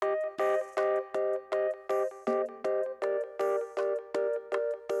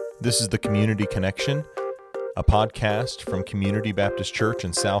This is the Community Connection, a podcast from Community Baptist Church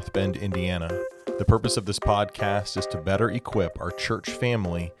in South Bend, Indiana. The purpose of this podcast is to better equip our church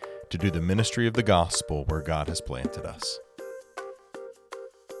family to do the ministry of the gospel where God has planted us.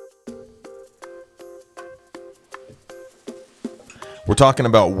 We're talking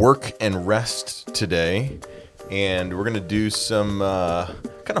about work and rest today, and we're going to do some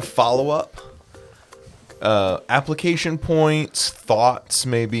kind of follow-up application points, thoughts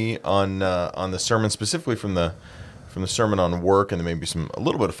maybe on the sermon, specifically from the sermon on work, and then maybe a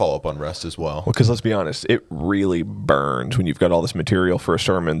little bit of follow-up on rest as well. Well, because let's be honest, it really burns when you've got all this material for a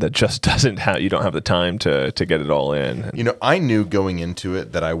sermon that just you don't have the time to get it all in. You know, I knew going into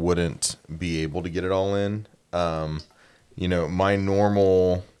it that I wouldn't be able to get it all in. You know, my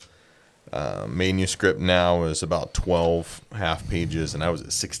normal manuscript now is about 12 half pages, and I was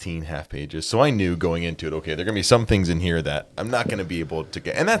at 16 half pages. So I knew going into it, okay, there are going to be some things in here that I'm not going to be able to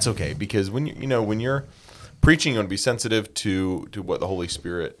get. And that's okay, because when you're preaching, you want to be sensitive to what the Holy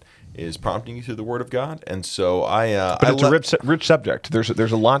Spirit is prompting you through the Word of God. And so it's a rich subject. There's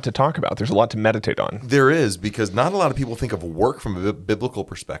a lot to talk about. There's a lot to meditate on. There is, because not a lot of people think of work from a biblical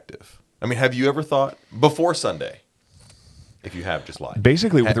perspective. I mean, have you ever thought before Sunday? If you have, just lie.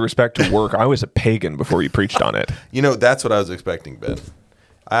 Basically, with respect to work, I was a pagan before you preached on it. You know, that's what I was expecting, Ben.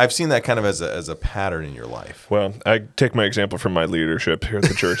 I've seen that kind of as a pattern in your life. Well, I take my example from my leadership here at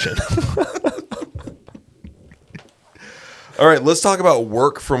the church. All right, let's talk about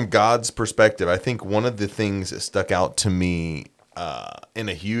work from God's perspective. I think one of the things that stuck out to me in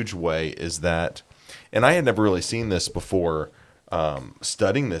a huge way is that, and I had never really seen this before,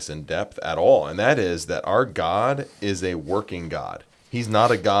 studying this in depth at all, and that is that our God is a working God. He's not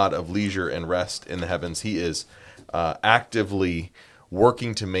a God of leisure and rest in the heavens. He is actively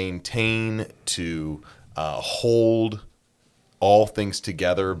working to maintain, to hold all things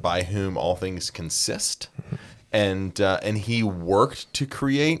together, by whom all things consist. And he worked to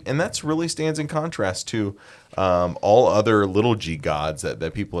create, and that's really stands in contrast to all other little g gods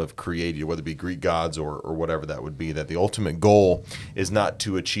that people have created, whether it be Greek gods or whatever that would be, that the ultimate goal is not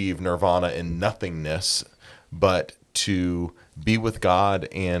to achieve nirvana in nothingness, but to be with God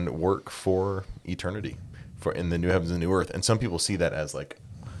and work for eternity, for in the new heavens and new earth. And some people see that as like,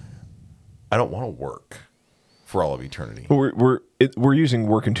 I don't want to work for all of eternity. We're using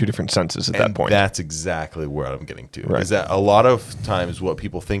work in two different senses at that point. That's exactly where I'm getting to. Right. Is that a lot of times what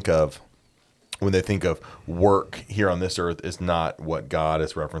people think of when they think of work here on this earth is not what God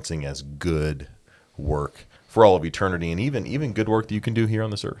is referencing as good work for all of eternity, and even good work that you can do here on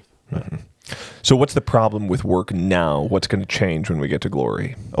this earth. Mm-hmm. So what's the problem with work now? What's going to change when we get to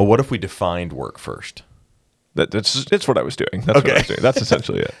glory? Oh, what if we defined work first? That's what I was doing. That's what I was doing. That's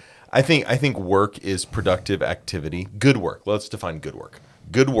essentially it. I think work is productive activity. Good work. Let's define good work.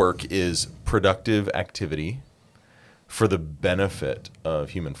 Good work is productive activity for the benefit of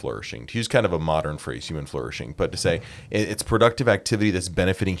human flourishing. To use kind of a modern phrase, human flourishing, but to say it's productive activity that's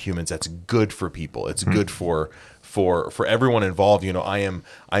benefiting humans, that's good for people. It's good for everyone involved. You know, I'm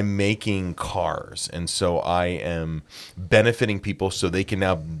making cars, and so I am benefiting people so they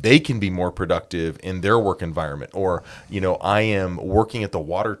can be more productive in their work environment. Or, you know, I am working at the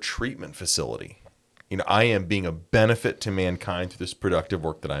water treatment facility. You know, I am being a benefit to mankind through this productive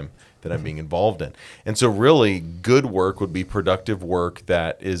work that I'm being involved in. And so really good work would be productive work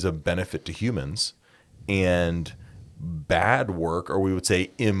that is a benefit to humans, and bad work, or we would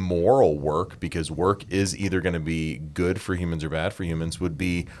say immoral work, because work is either going to be good for humans or bad for humans, would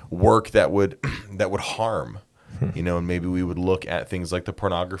be work that would harm. You know, and maybe we would look at things like the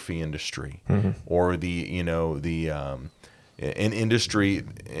pornography industry, or in industry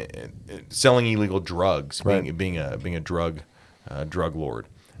selling illegal drugs, right. being a drug lord,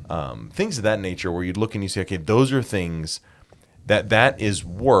 things of that nature, where you'd look and you say, okay, those are things that is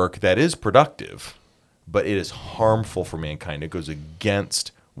work that is productive, but it is harmful for mankind. It goes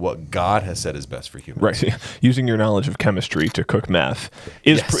against what God has said is best for humans. Right. Using your knowledge of chemistry to cook meth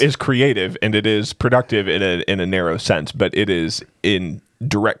is creative, and it is productive in a narrow sense, but it is in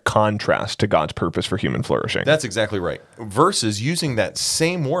direct contrast to God's purpose for human flourishing. That's exactly right. Versus using that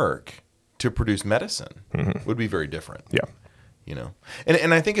same work to produce medicine would be very different. Yeah. You know,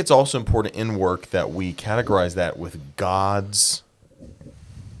 and I think it's also important in work that we categorize that with God's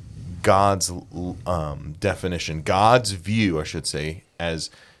definition, God's view, I should say, as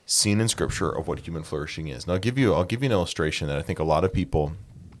seen in Scripture of what human flourishing is. And I'll give you an illustration that I think a lot of people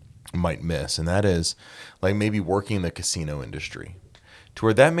might miss, and that is like maybe working in the casino industry, to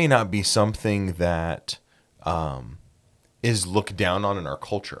where that may not be something that is looked down on in our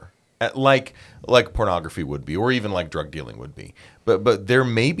culture. like pornography would be, or even like drug dealing would be. But there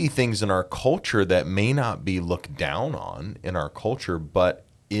may be things in our culture that may not be looked down on in our culture, but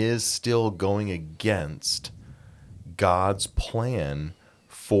is still going against God's plan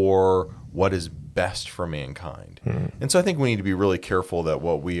for what is best for mankind. And so I think we need to be really careful that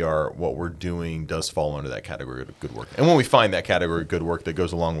what we're doing does fall under that category of good work. And when we find that category of good work that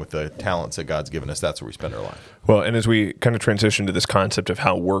goes along with the talents that God's given us, that's where we spend our life. Well, and as we kind of transition to this concept of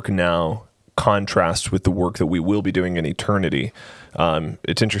how work now contrasts with the work that we will be doing in eternity,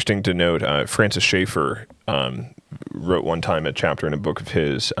 it's interesting to note Francis Schaeffer wrote one time a chapter in a book of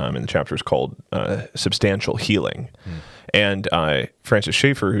his, and the chapter is called Substantial Healing. And Francis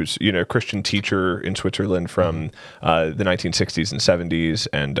Schaeffer, who's a Christian teacher in Switzerland from the 1960s and 70s,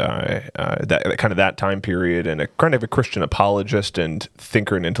 and that kind of that time period, and a kind of a Christian apologist and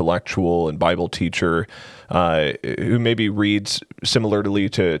thinker and intellectual and Bible teacher, who maybe reads similarly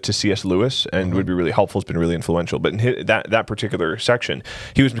to C.S. Lewis and would be really helpful. Has been really influential. But in that particular section,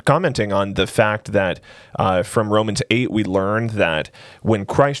 he was commenting on the fact that from Romans 8 we learned that when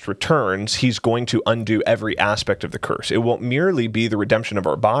Christ returns, he's going to undo every aspect of the curse. It won't merely be the redemption of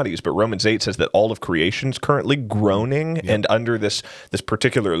our bodies, but Romans 8 says that all of creation is currently groaning and under this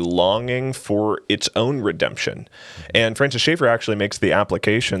particular longing for its own redemption. And Francis Schaeffer actually makes the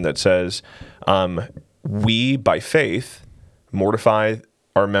application that says, we, by faith, mortify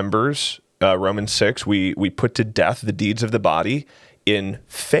our members. Romans 6, we put to death the deeds of the body in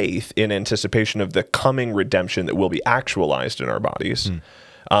faith, in anticipation of the coming redemption that will be actualized in our bodies.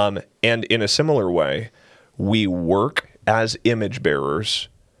 And in a similar way, we work as image bearers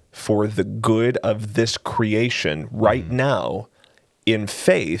for the good of this creation right now in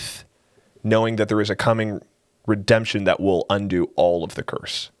faith, knowing that there is a coming redemption that will undo all of the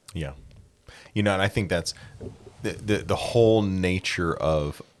curse. Yeah. And I think that's the whole nature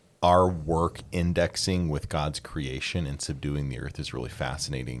of our work indexing with God's creation and subduing the earth is really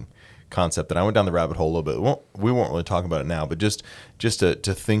fascinating concept. And I went down the rabbit hole a little bit. We won't really talk about it now, but just to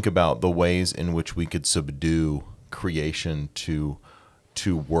think about the ways in which we could subdue creation to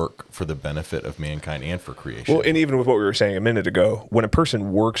work for the benefit of mankind and for creation. Well, and even with what we were saying a minute ago, when a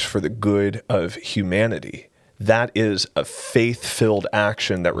person works for the good of humanity, that is a faith-filled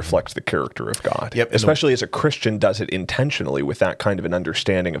action that reflects the character of God. Yep. Especially as a Christian does it intentionally with that kind of an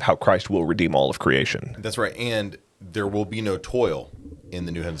understanding of how Christ will redeem all of creation. That's right. And there will be no toil in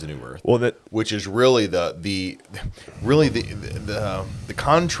the new heavens and new earth. Well, which is really the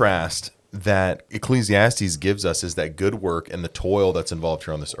contrast that Ecclesiastes gives us, is that good work and the toil that's involved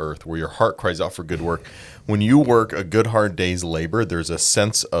here on this earth, where your heart cries out for good work. When you work a good hard day's labor, there's a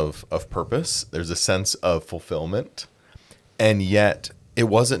sense of purpose, there's a sense of fulfillment, and yet it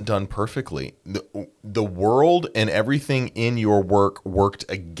wasn't done perfectly. The world and everything in your work worked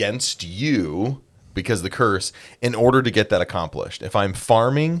against you because of the curse in order to get that accomplished. If I'm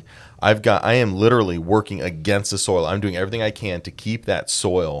farming, I am literally working against the soil. I'm doing everything I can to keep that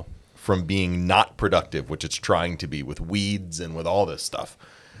soil from being not productive, which it's trying to be with weeds and with all this stuff,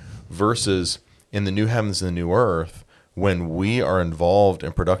 versus in the new heavens and the new earth, when we are involved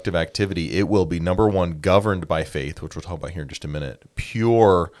in productive activity, it will be, number one, governed by faith, which we'll talk about here in just a minute,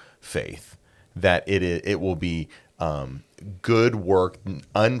 pure faith, that it will be good work,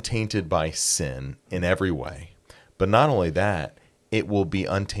 untainted by sin in every way. But not only that, it will be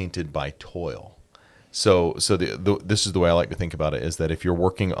untainted by toil. So this is the way I like to think about it, is that if you're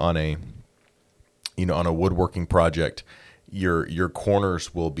working on a woodworking project, your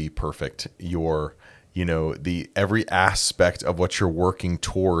corners will be perfect. Every aspect of what you're working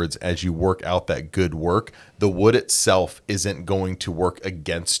towards as you work out that good work, the wood itself isn't going to work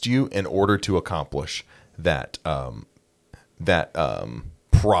against you in order to accomplish that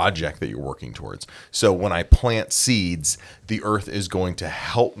project that you're working towards. So when I plant seeds, the earth is going to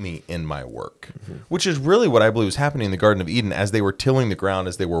help me in my work, which is really what I believe was happening in the Garden of Eden. As they were tilling the ground,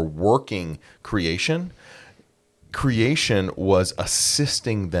 as they were working creation was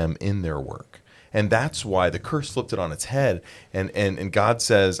assisting them in their work. And that's why the curse flipped it on its head. And God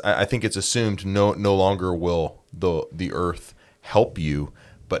says, I think it's assumed no longer will the earth help you,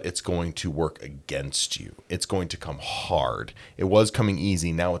 but it's going to work against you. It's going to come hard. It was coming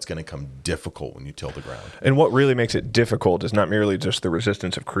easy. Now it's going to come difficult when you till the ground. And what really makes it difficult is not merely just the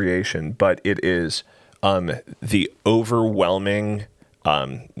resistance of creation, but it is the overwhelming,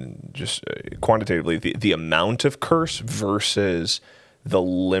 quantitatively, the amount of curse versus the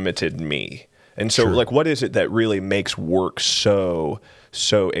limited me. And so, Sure. like, what is it that really makes work so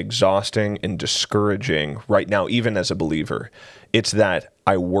exhausting and discouraging right now, even as a believer? It's that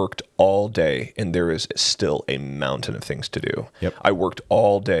I worked all day and there is still a mountain of things to do. Yep. I worked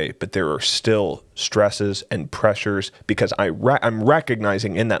all day, but there are still stresses and pressures because I'm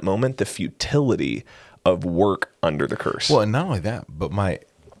recognizing in that moment the futility of work under the curse. Well, and not only that, but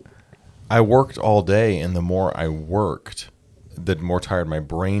I worked all day, and the more I worked, the more tired my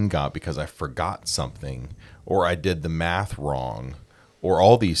brain got because I forgot something, or I did the math wrong, or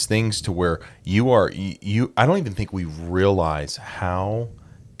all these things, to where I don't even think we realize how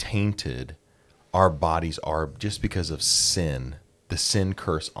tainted our bodies are just because of sin, the sin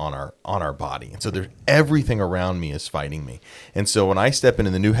curse on our body. And so there's everything around me is fighting me. And so when I step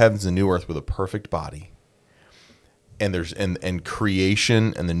into the new heavens and new earth with a perfect body, and there's and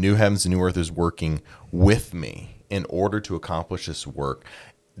creation and the new heavens and new earth is working with me in order to accomplish this work,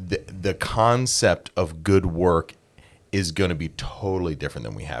 the concept of good work is going to be totally different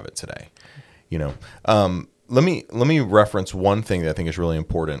than we have it today. Let me reference one thing that I think is really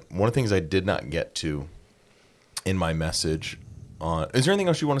important. One of the things I did not get to in my message on. Is there anything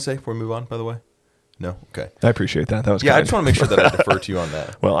else you want to say before we move on, by the way? No? Okay. I appreciate that. That was Yeah, I kind. just want to make sure that I defer to you on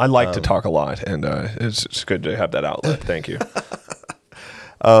that. Well, I like to talk a lot, and it's good to have that outlet. Thank you.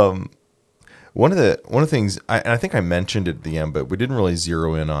 One of the things, I think I mentioned it at the end, but we didn't really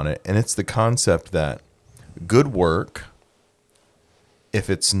zero in on it, and it's the concept that good work, if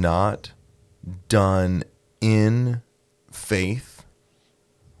it's not done in faith,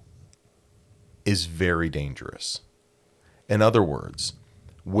 is very dangerous. In other words,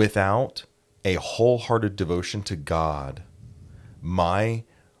 without a wholehearted devotion to God, my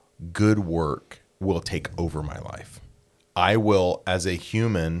good work will take over my life. I will, as a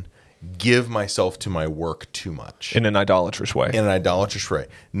human, give myself to my work too much. In an idolatrous way. In an idolatrous way.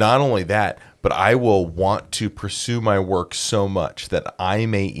 Not only that, but I will want to pursue my work so much that I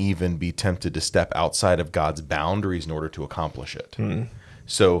may even be tempted to step outside of God's boundaries in order to accomplish it.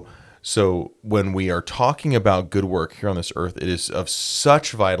 So when we are talking about good work here on this earth, it is of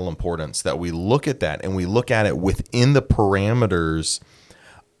such vital importance that we look at that, and we look at it within the parameters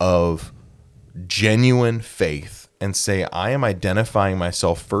of genuine faith, and say, I am identifying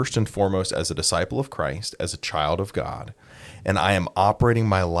myself first and foremost as a disciple of Christ, as a child of God, and I am operating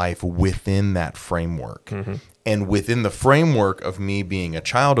my life within that framework. Mm-hmm. And within the framework of me being a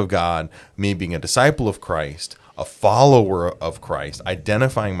child of God, me being a disciple of Christ, a follower of Christ,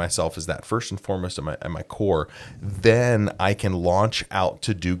 identifying myself as that first and foremost at my core, then I can launch out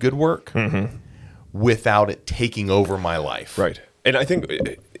to do good work without it taking over my life. Right. And I think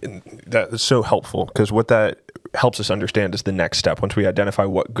that is so helpful, because what that helps us understand is the next step. Once we identify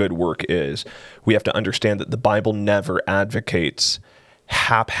what good work is, we have to understand that the Bible never advocates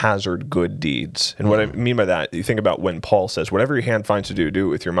haphazard good deeds. And what I mean by that, you think about when Paul says, whatever your hand finds to do, do it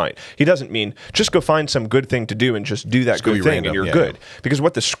with your might. He doesn't mean just go find some good thing to do and just do that good thing and you're good. Because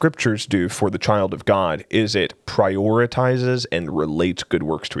what the scriptures do for the child of God is it prioritizes and relates good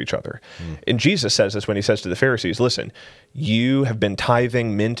works to each other. And Jesus says this when he says to the Pharisees, listen, you have been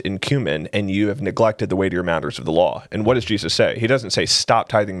tithing mint and cumin, and you have neglected the weightier matters of the law. And what does Jesus say? He doesn't say stop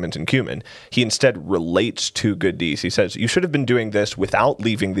tithing mint and cumin. He instead relates to good deeds. He says you should have been doing this without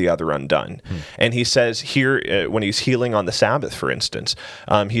leaving the other undone. And he says here, when he's healing on the Sabbath, for instance,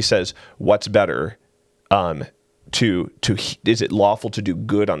 he says, what's better, is it lawful to do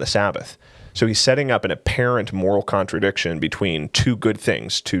good on the Sabbath? So he's setting up an apparent moral contradiction between two good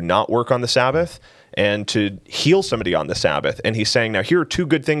things, to not work on the Sabbath and to heal somebody on the Sabbath. And he's saying, now here are two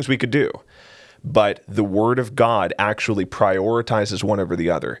good things we could do. But the Word of God actually prioritizes one over the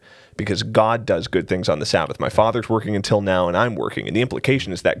other, because God does good things on the Sabbath. My Father's working until now, and I'm working. And the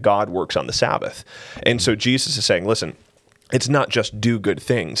implication is that God works on the Sabbath. And so Jesus is saying, listen, it's not just do good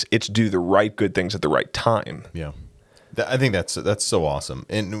things, it's do the right good things at the right time. Yeah. I think that's so awesome.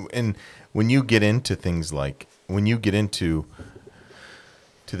 And when you get into things like, when you get into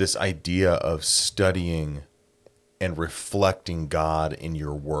this idea of studying and reflecting God in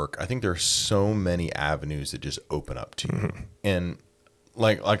your work, I think there are so many avenues that just open up to you. And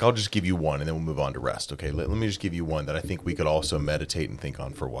like I'll just give you one, and then we'll move on to rest. Okay, let me just give you one that I think we could also meditate and think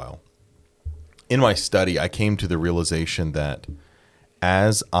on for a while. In my study, I came to the realization that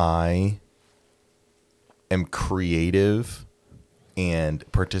as I am creative and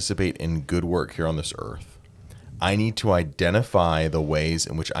participate in good work here on this earth, I need to identify the ways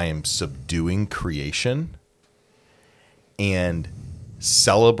in which I am subduing creation and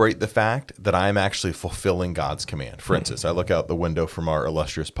celebrate the fact that I'm actually fulfilling God's command. For instance, I look out the window from our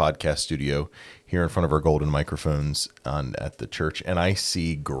illustrious podcast studio here in front of our golden microphones at the church, and I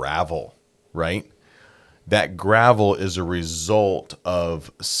see gravel right? That gravel is a result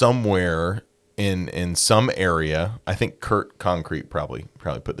of somewhere in some area. I think Kurt Concrete probably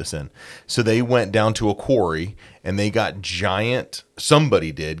put this in. So they went down to a quarry and they got giant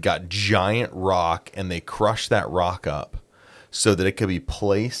rock, and they crushed that rock up so that it could be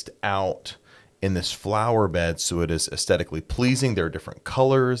placed out in this flower bed so it is aesthetically pleasing. There are different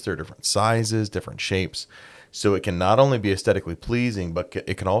colors, there are different sizes, different shapes. So it can not only be aesthetically pleasing, but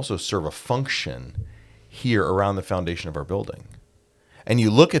it can also serve a function here around the foundation of our building. And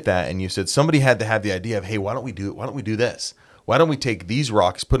you look at that and you said, somebody had to have the idea of, hey, why don't we do this? Why don't we take these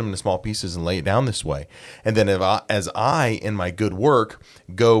rocks, put them into small pieces and lay it down this way? And then as I, in my good work,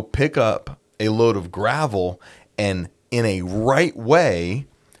 go pick up a load of gravel and in a right way,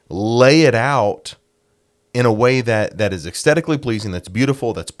 lay it out in a way that is aesthetically pleasing, that's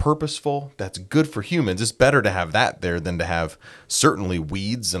beautiful, that's purposeful, that's good for humans. It's better to have that there than to have certainly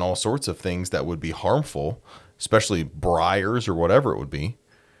weeds and all sorts of things that would be harmful, especially briars or whatever it would be.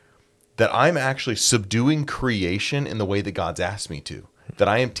 That I'm actually subduing creation in the way that God's asked me to. That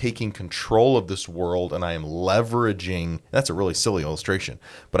I am taking control of this world and I am leveraging, that's a really silly illustration,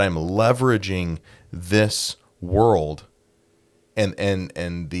 but I'm leveraging this world and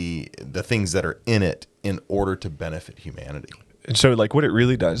the things that are in it in order to benefit humanity. And so like what it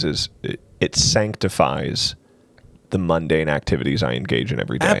really does is it sanctifies the mundane activities I engage in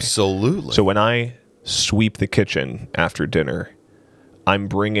every day. Absolutely. So when I sweep the kitchen after dinner, I'm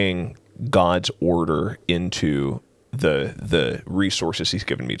bringing God's order into the resources he's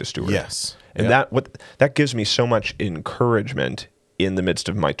given me to steward. Yes. And that gives me so much encouragement in the midst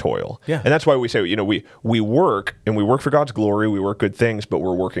of my toil. Yeah. And that's why we say, we work and we work for God's glory, we work good things, but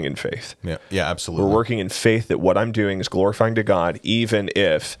we're working in faith. Yeah. Yeah, absolutely. We're working in faith that what I'm doing is glorifying to God, even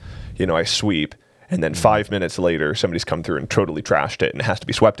if, I sweep and then 5 minutes later somebody's come through and totally trashed it and it has to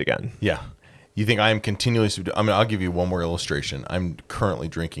be swept again. Yeah. You think I am continually, I'll give you one more illustration. I'm currently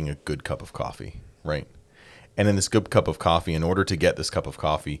drinking a good cup of coffee, right? And in this good cup of coffee, in order to get this cup of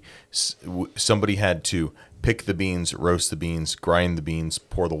coffee, somebody had to pick the beans, roast the beans, grind the beans,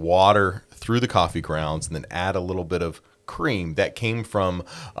 pour the water through the coffee grounds, and then add a little bit of cream that came from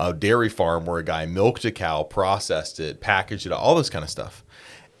a dairy farm where a guy milked a cow, processed it, packaged it, all this kind of stuff.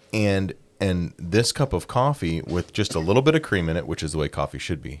 And this cup of coffee with just a little bit of cream in it, which is the way coffee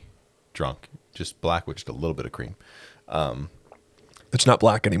should be drunk, just black with just a little bit of cream. It's not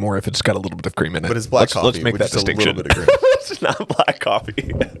black anymore if it's got a little bit of cream in it. But it's black coffee. Let's make with that just distinction. A little bit of cream. It's not black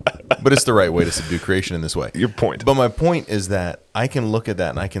coffee. But it's the right way to subdue creation in this way. Your point. But my point is that I can look at that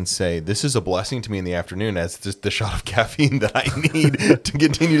and I can say, this is a blessing to me in the afternoon as just the shot of caffeine that I need to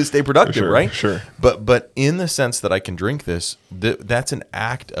continue to stay productive, Sure, right? sure. But in the sense that I can drink this, that's an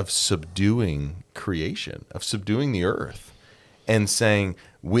act of subduing creation, of subduing the earth, and saying,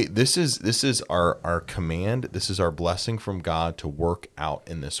 this is our command, this is our blessing from God to work out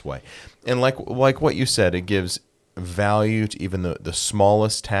in this way. And like what you said, it gives value to even the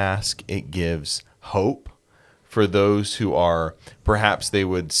smallest task. It gives hope for those who are, perhaps they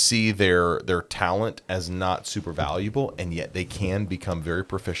would see their talent as not super valuable, and yet they can become very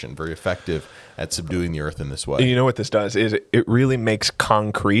proficient, very effective at subduing the earth in this way. And you know what this does is it really makes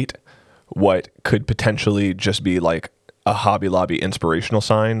concrete what could potentially just be like a Hobby Lobby inspirational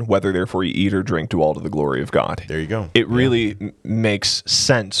sign, whether therefore you eat or drink, do all to the glory of God. There you go. It really makes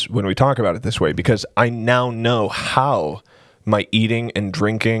sense when we talk about it this way, because I now know how my eating and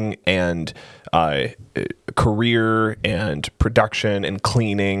drinking and career and production and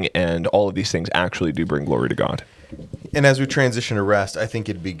cleaning and all of these things actually do bring glory to God. And as we transition to rest, I think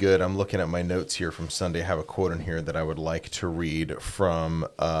it'd be good. I'm looking at my notes here from Sunday. I have a quote in here that I would like to read from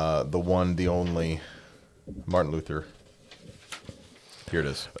the one, the only Martin Luther. Here it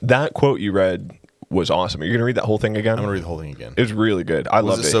is. That quote you read was awesome. Are you going to read that whole thing again? I'm going to read the whole thing again. It was really good. I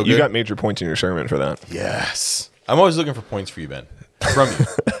loved it. So You good? got major points in your sermon for that. Yes. I'm always looking for points for you, Ben. From you.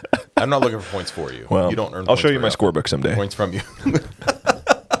 I'm not looking for points for you. Well, You don't earn I'll points show you very my often. scorebook someday. Points from you.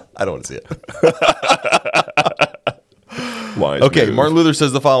 I don't want to see it. Wise Okay, move. Martin Luther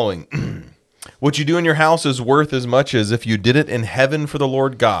says the following. What you do in your house is worth as much as if you did it in heaven for the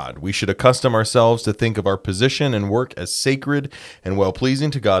Lord God. We should accustom ourselves to think of our position and work as sacred and well-pleasing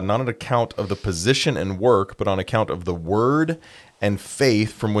to God, not on account of the position and work, but on account of the word and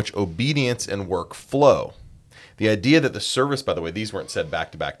faith from which obedience and work flow. The idea that the service, by the way, these weren't said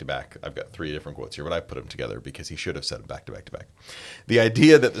back to back to back. I've got 3 different quotes here, but I put them together because he should have said them back to back to back. The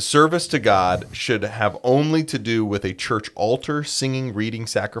idea that the service to God should have only to do with a church altar, singing, reading,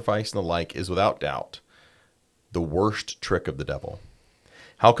 sacrifice, and the like is without doubt the worst trick of the devil.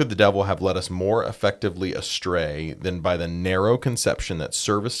 How could the devil have led us more effectively astray than by the narrow conception that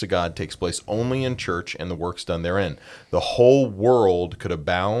service to God takes place only in church and the works done therein? The whole world could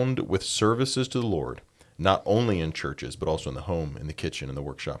abound with services to the Lord, not only in churches, but also in the home, in the kitchen, in the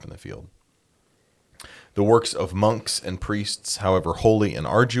workshop, in the field. The works of monks and priests, however holy and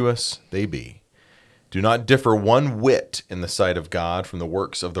arduous they be, do not differ one whit in the sight of God from the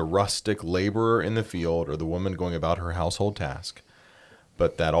works of the rustic laborer in the field or the woman going about her household task,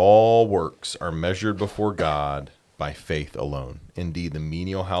 but that all works are measured before God by faith alone. Indeed, the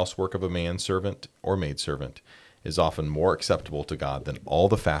menial housework of a manservant or maidservant is often more acceptable to God than all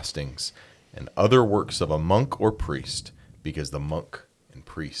the fastings and other works of a monk or priest, because the monk and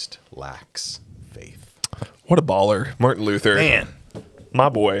priest lacks faith. What a baller. Martin Luther. Man. My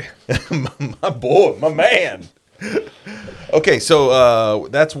boy. My boy, my man. Okay, so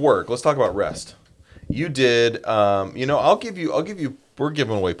that's work. Let's talk about rest. You did, I'll give you, we're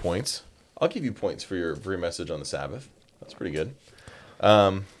giving away points. I'll give you points for your message on the Sabbath. That's pretty good.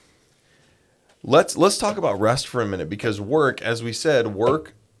 Let's talk about rest for a minute, because work, as we said,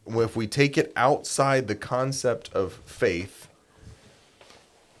 if we take it outside the concept of faith,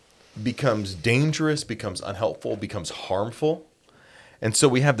 becomes dangerous, becomes unhelpful, becomes harmful. And so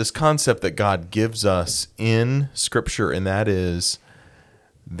we have this concept that God gives us in Scripture, and that is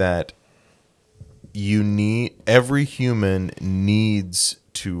that every human needs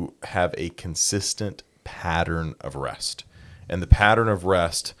to have a consistent pattern of rest. And the pattern of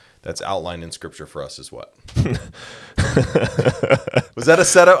rest that's outlined in Scripture for us is what? Was that a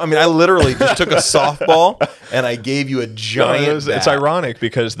setup? I mean, I literally just took a softball and I gave you a giant It's ironic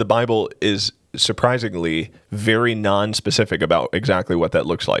because the Bible is surprisingly very non-specific about exactly what that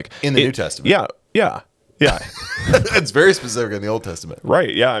looks like. In the New Testament. Yeah. It's very specific in the Old Testament.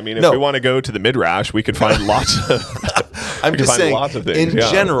 Right, yeah. I mean, if we want to go to the Midrash, we could find lots of I'm just saying, lots of things. In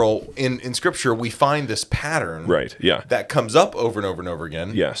general, in Scripture, we find this pattern right, yeah. that comes up over and over and over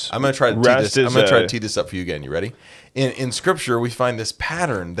again. Yes. I'm going to try to tee this up for you again. You ready? In Scripture, we find this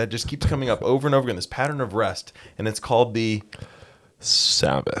pattern that just keeps coming up over and over again, this pattern of rest, and it's called the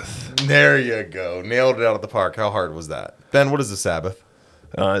Sabbath. There you go. Nailed it out of the park. How hard was that? Ben, what is the Sabbath?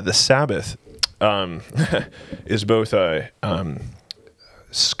 The Sabbath is both a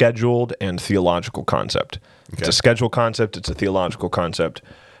scheduled and theological concept. Okay. It's a scheduled concept. It's a theological concept.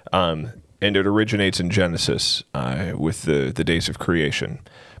 And it originates in Genesis with the days of creation.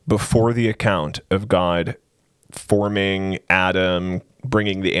 Before the account of God forming Adam,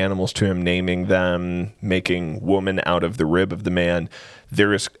 bringing the animals to him, naming them, making woman out of the rib of the man,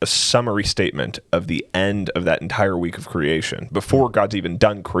 there is a summary statement of the end of that entire week of creation. Before God's even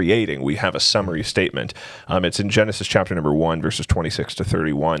done creating, we have a summary statement. It's in Genesis chapter number 1, verses 26 to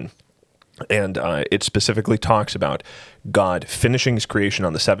 31. And it specifically talks about God finishing his creation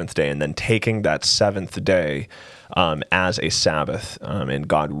on the seventh day and then taking that seventh day as a Sabbath, and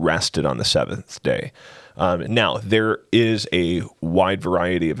God rested on the seventh day. Now, there is a wide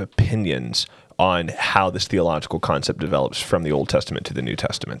variety of opinions on how this theological concept develops from the Old Testament to the New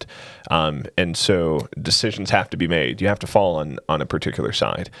Testament. And so decisions have to be made. You have to fall on a particular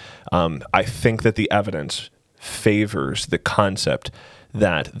side. I think that the evidence favors the concept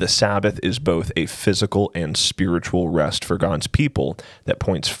that the Sabbath is both a physical and spiritual rest for God's people that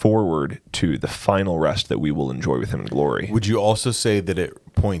points forward to the final rest that we will enjoy with him in glory. Would you also say that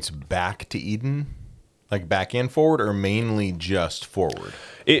it points back to Eden? Like back and forward, or mainly just forward?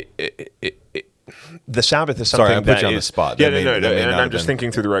 The Sabbath is something that put you on the spot. Yeah, no. And I'm just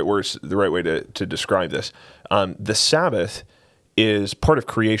thinking through the right words, the right way to describe this. The Sabbath is part of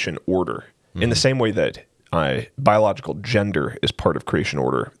creation order, in the same way that biological gender is part of creation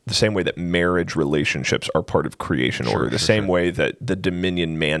order, the same way that marriage relationships are part of creation order, the same way that the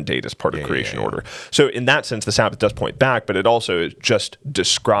dominion mandate is part of creation order. So in that sense, the Sabbath does point back, but it also just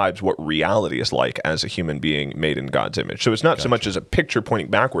describes what reality is like as a human being made in God's image. So it's not so much as a picture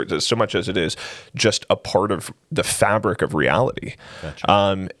pointing backwards as so much as it is just a part of the fabric of reality.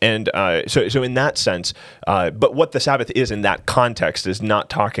 So in that sense, but what the Sabbath is in that context is not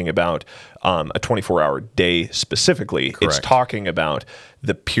talking about a 24-hour day specifically. Correct. It's talking about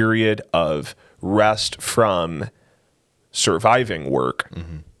the period of rest from surviving work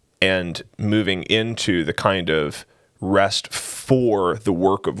and moving into the kind of rest for the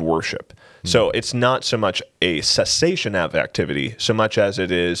work of worship. So it's not so much a cessation of activity, so much as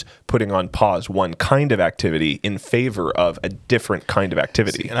it is putting on pause one kind of activity in favor of a different kind of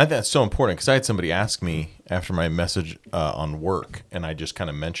activity. And I think that's so important, because I had somebody ask me after my message on work, and I just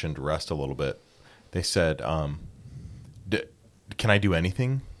kind of mentioned rest a little bit. They said, can I do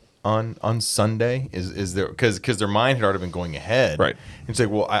anything on Sunday? Is there because their mind had already been going ahead, Right. And it's like,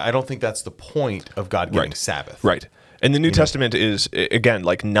 well, I don't think that's the point of God giving Right. Sabbath, Right. And the New Testament is, again,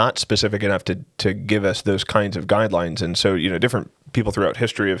 like not specific enough to give us those kinds of guidelines. And so, different people throughout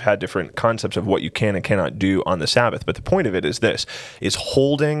history have had different concepts of what you can and cannot do on the Sabbath. But the point of it is this, is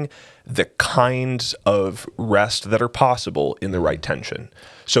holding the kinds of rest that are possible in the right tension.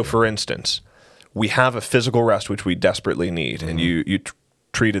 So for instance, we have a physical rest, which we desperately need. And you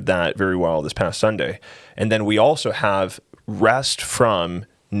treated that very well this past Sunday. And then we also have rest from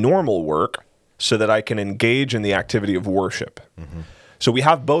normal work, so that I can engage in the activity of worship. So we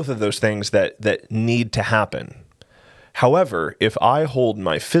have both of those things that need to happen. However, if I hold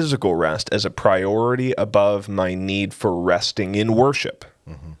my physical rest as a priority above my need for resting in worship,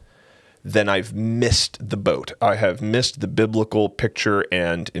 then I've missed the boat. I have missed the biblical picture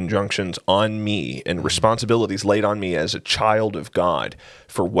and injunctions on me and responsibilities laid on me as a child of God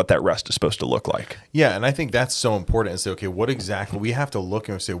for what that rest is supposed to look like. Yeah, and I think that's so important. And say, okay, what exactly we have to look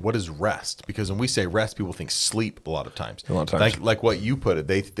and say, what is rest? Because when we say rest, people think sleep a lot of times. A lot of times. Like what you put it,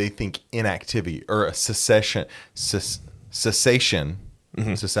 they think inactivity or a cessation, cessation,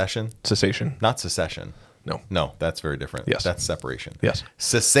 not secession. No, that's very different. Yes. That's separation. Yes.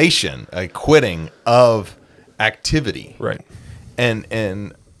 Cessation, a quitting of activity. Right.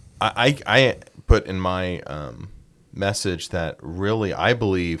 And I put in my message that really I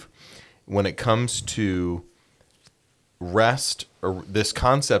believe when it comes to rest, or this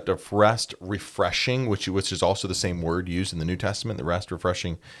concept of rest refreshing, which is also the same word used in the New Testament, the rest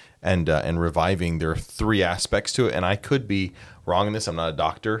refreshing and reviving, there are three aspects to it. And I could be wrong in this. I'm not a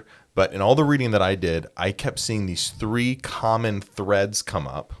doctor. But in all the reading that I did, I kept seeing these three common threads come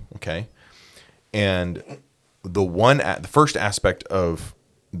up, okay? And the first aspect of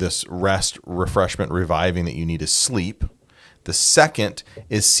this rest, refreshment, reviving that you need is sleep. The second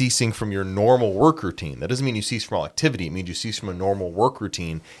is ceasing from your normal work routine. That doesn't mean you cease from all activity. It means you cease from a normal work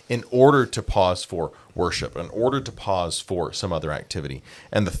routine in order to pause for worship, in order to pause for some other activity.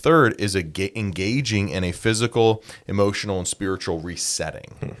 And the third is engaging in a physical, emotional, and spiritual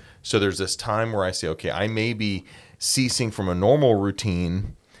resetting. So there's this time where I say, okay, I may be ceasing from a normal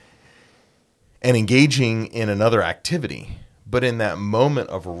routine and engaging in another activity. But in that moment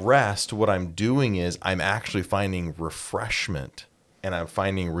of rest, what I'm doing is I'm actually finding refreshment and I'm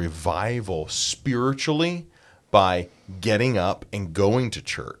finding revival spiritually by getting up and going to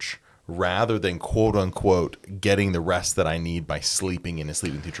church rather than quote unquote getting the rest that I need by sleeping in and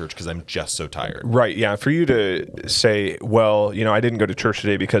sleeping through church because I'm just so tired. Right. Yeah. For you to say, well, I didn't go to church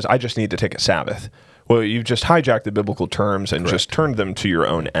today because I just need to take a Sabbath. Well, you've just hijacked the biblical terms and just turned them to your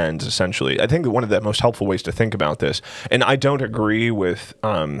own ends, essentially. I think that one of the most helpful ways to think about this, and I don't agree with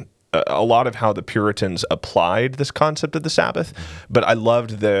a lot of how the Puritans applied this concept of the Sabbath, but I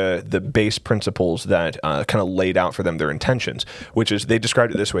loved the base principles that kind of laid out for them their intentions, which is they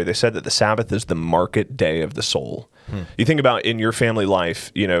described it this way. They said that the Sabbath is the market day of the soul. You think about in your family life,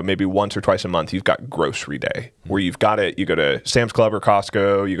 maybe once or twice a month, you've got grocery day where you go to Sam's Club or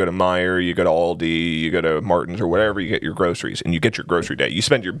Costco, you go to Meijer, you go to Aldi, you go to Martin's or wherever you get your groceries, and you get your grocery day. You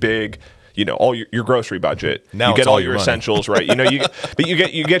spend your big all your grocery budget. Now you get all your money. Essentials, right? But you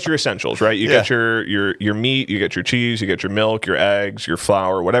get your essentials, right? You get your meat, you get your cheese, you get your milk, your eggs, your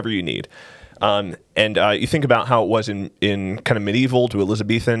flour, whatever you need. And you think about how it was in kind of medieval to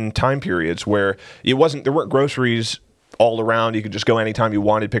Elizabethan time periods where there weren't groceries all around. You could just go anytime you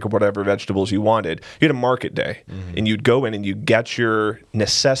wanted, pick up whatever vegetables you wanted. You had a market day, and you'd go in and you'd get your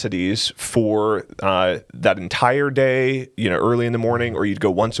necessities for that entire day, early in the morning, or you'd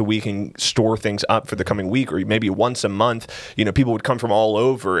go once a week and store things up for the coming week, or maybe once a month. People would come from all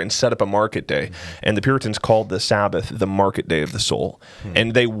over and set up a market day. And the Puritans called the Sabbath the market day of the soul.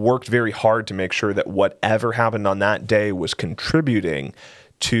 And they worked very hard to make sure that whatever happened on that day was contributing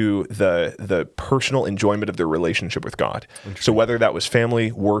to the personal enjoyment of their relationship with God. So whether that was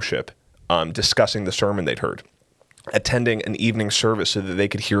family worship, discussing the sermon they'd heard, attending an evening service so that they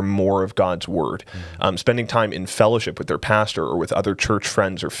could hear more of God's word, spending time in fellowship with their pastor or with other church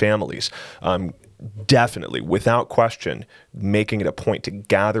friends or families, definitely, without question, making it a point to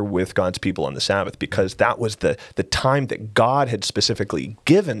gather with God's people on the Sabbath because that was the time that God had specifically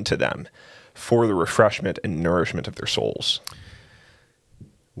given to them for the refreshment and nourishment of their souls.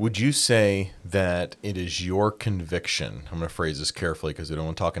 Would you say that it is your conviction? I'm going to phrase this carefully because I don't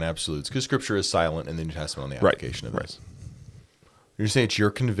want to talk in absolutes because Scripture is silent in the New Testament on the application of this. You're saying it's your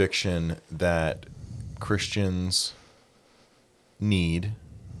conviction that Christians need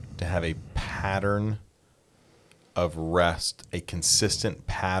to have a pattern of rest, a consistent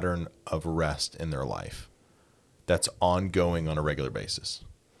pattern of rest in their life that's ongoing on a regular basis.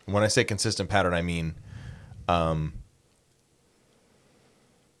 When I say consistent pattern, I mean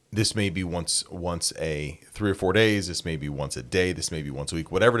this may be once a 3 or 4 days. This may be once a day. This may be once a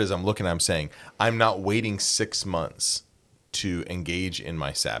week. Whatever it is I'm looking at, I'm saying I'm not waiting 6 months to engage in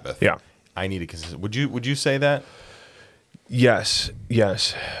my Sabbath. Yeah. I need a consistent. Would you say that? Yes.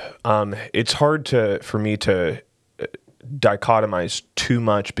 It's hard for me to dichotomize too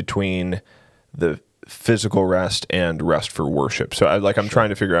much between the physical rest and rest for worship. So I'm trying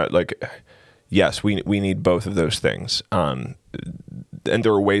to figure out, like, yes, we need both of those things. And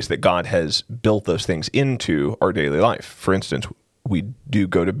there are ways that God has built those things into our daily life. For instance, we do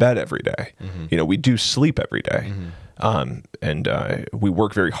go to bed every day. We do sleep every day. And we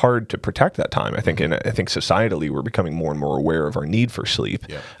work very hard to protect that time. I think societally we're becoming more and more aware of our need for sleep,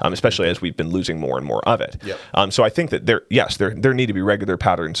 especially as we've been losing more and more of it. So I think that there need to be regular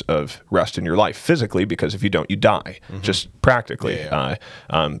patterns of rest in your life physically, because if you don't, you die, just practically.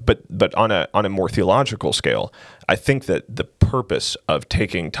 But on a more theological scale, I think that the purpose of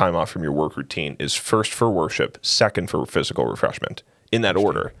taking time off from your work routine is first for worship, second for physical refreshment. In that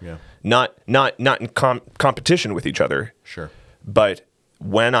order, not in competition with each other. Sure. But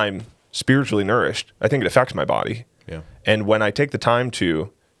when I'm spiritually nourished, I think it affects my body. Yeah. And when I take the time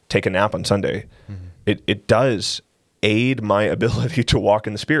to take a nap on Sunday, it does aid my ability to walk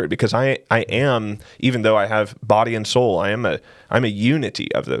in the Spirit, because I am, even though I have body and soul, I'm a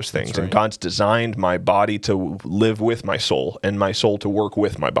unity of those things. And God's designed my body to live with my soul and my soul to work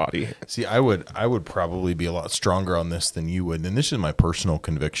with my body. See, I would probably be a lot stronger on this than you would. And this is my personal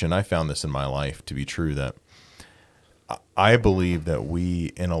conviction. I found this in my life to be true, that I believe that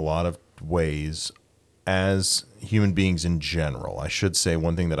we, in a lot of ways, as human beings in general, I should say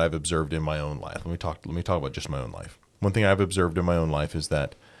one thing that I've observed in my own life. Let me talk about just my own life. One thing I've observed in my own life is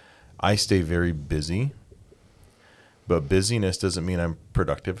that I stay very busy, but busyness doesn't mean I'm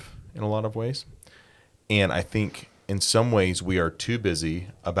productive in a lot of ways. And I think in some ways we are too busy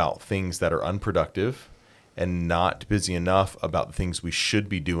about things that are unproductive and not busy enough about the things we should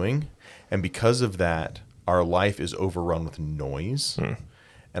be doing. And because of that, our life is overrun with noise.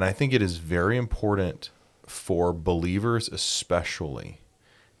 And I think it is very important for believers especially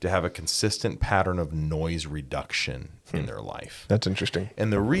to have a consistent pattern of noise reduction in their life. That's interesting.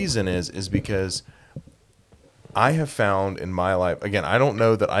 And the reason is because I have found in my life, again, I don't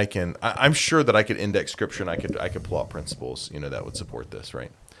know that I'm sure that I could index scripture and I could pull out principles, that would support this,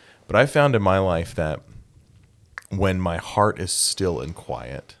 right? But I found in my life that when my heart is still and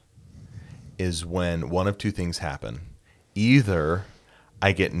quiet is when one of two things happen. Either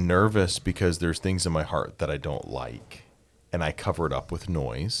I get nervous because there's things in my heart that I don't like, and I cover it up with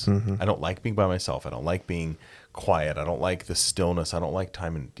noise. I don't like being by myself. I don't like being quiet. I don't like the stillness. I don't like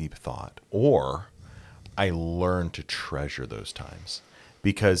time and deep thought. Or I learn to treasure those times,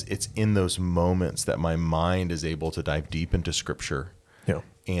 because it's in those moments that my mind is able to dive deep into Scripture,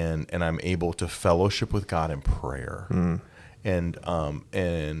 and I'm able to fellowship with God in prayer. And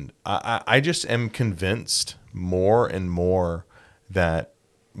I just am convinced more and more that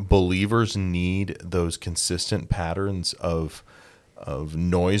believers need those consistent patterns of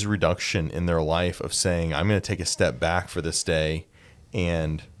noise reduction in their life, of saying, I'm going to take a step back for this day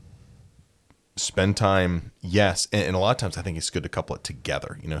and spend time. Yes. And a lot of times I think it's good to couple it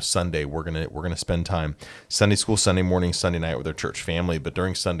together. Sunday, we're going to spend time Sunday school, Sunday morning, Sunday night with our church family, but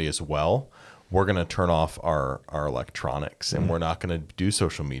during Sunday as well, we're going to turn off our electronics, and we're not going to do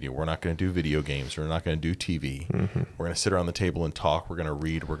social media. We're not going to do video games. We're not going to do TV. We're going to sit around the table and talk. We're going to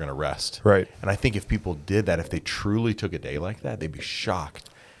read. We're going to rest. Right. And I think if people did that, if they truly took a day like that, they'd be shocked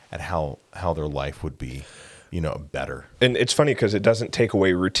at how their life would be, better. And it's funny because it doesn't take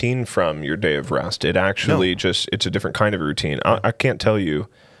away routine from your day of rest. It actually it's a different kind of routine. I can't tell you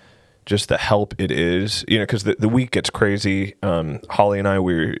just the help it is, because the week gets crazy. Holly and I,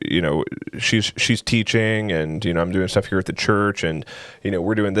 she's teaching, and, I'm doing stuff here at the church, and,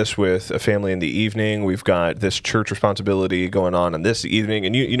 we're doing this with a family in the evening. We've got this church responsibility going on this evening,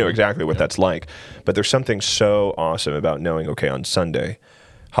 and you know exactly what that's like. But there's something so awesome about knowing, okay, on Sunday,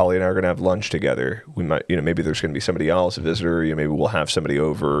 Holly and I are going to have lunch together. We might, maybe there's going to be somebody else, a visitor, maybe we'll have somebody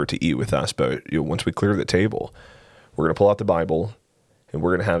over to eat with us. But once we clear the table, we're going to pull out the Bible, and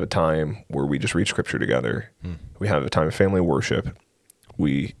we're going to have a time where we just read Scripture together. We have a time of family worship.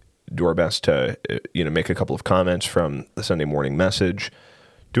 We do our best to, make a couple of comments from the Sunday morning message,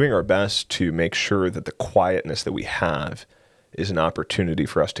 doing our best to make sure that the quietness that we have is an opportunity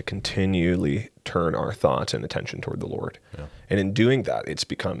for us to continually turn our thoughts and attention toward the Lord. And in doing that, it's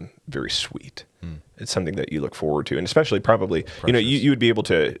become very sweet. It's something that you look forward to, and especially probably, you would be able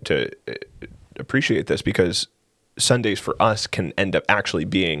to appreciate this, because Sundays for us can end up actually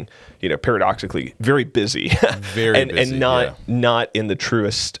being, paradoxically very busy, Very busy, and not in the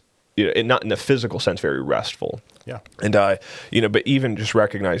truest, and not in the physical sense, very restful. Yeah. And but even just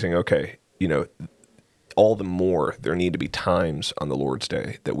recognizing, okay, all the more there need to be times on the Lord's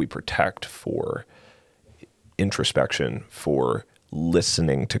Day that we protect for introspection, for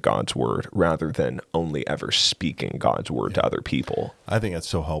listening to God's word rather than only ever speaking God's word to other people. I think that's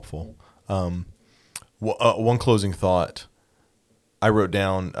so helpful. One closing thought I wrote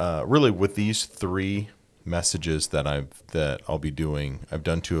down, really with these 3 messages that I'll be doing. I've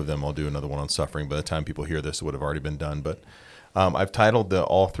done 2 of them. I'll do another one on suffering. By the time people hear this, it would have already been done. But I've titled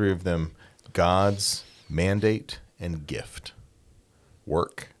all 3 of them God's Mandate and Gift.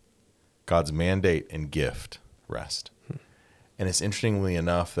 Work, God's mandate and gift, rest. And it's interestingly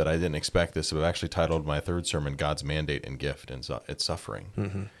enough that I didn't expect this, but I've actually titled my 3rd sermon God's Mandate and Gift, and it's suffering.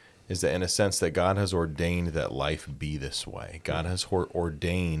 Mm-hmm. Is that in a sense that God has ordained that life be this way. God has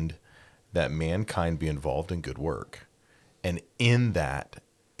ordained that mankind be involved in good work. And in that,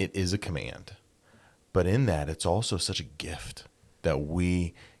 it is a command. But in that, it's also such a gift that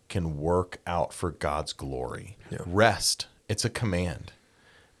we can work out for God's glory. Yeah. Rest, it's a command,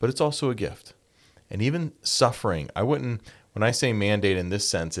 but it's also a gift. And even suffering, when I say mandate in this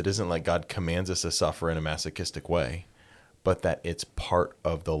sense, it isn't like God commands us to suffer in a masochistic way, but that it's part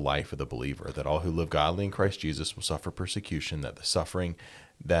of the life of the believer, that all who live godly in Christ Jesus will suffer persecution, that the suffering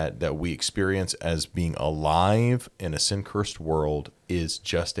that we experience as being alive in a sin-cursed world is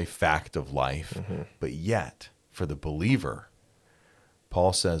just a fact of life. Mm-hmm. But yet, for the believer,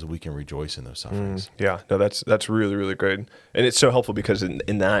 Paul says we can rejoice in those sufferings. Yeah, no, that's really, really great. And it's so helpful because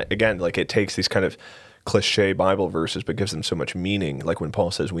in that, again, like it takes these kind of cliche Bible verses, but gives them so much meaning. Like when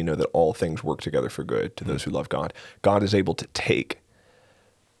Paul says, we know that all things work together for good to those who love God. God is able to take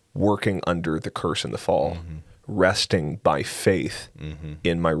working under the curse and the fall, resting by faith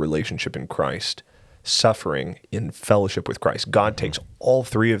in my relationship in Christ, suffering in fellowship with Christ. God takes all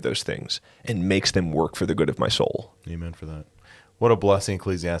 3 of those things and makes them work for the good of my soul. Amen for that. What a blessing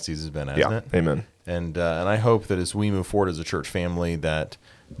Ecclesiastes has been, hasn't it? Amen. And I hope that as we move forward as a church family, that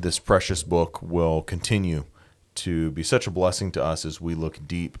this precious book will continue to be such a blessing to us as we look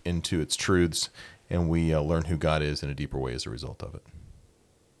deep into its truths and we learn who God is in a deeper way as a result of it.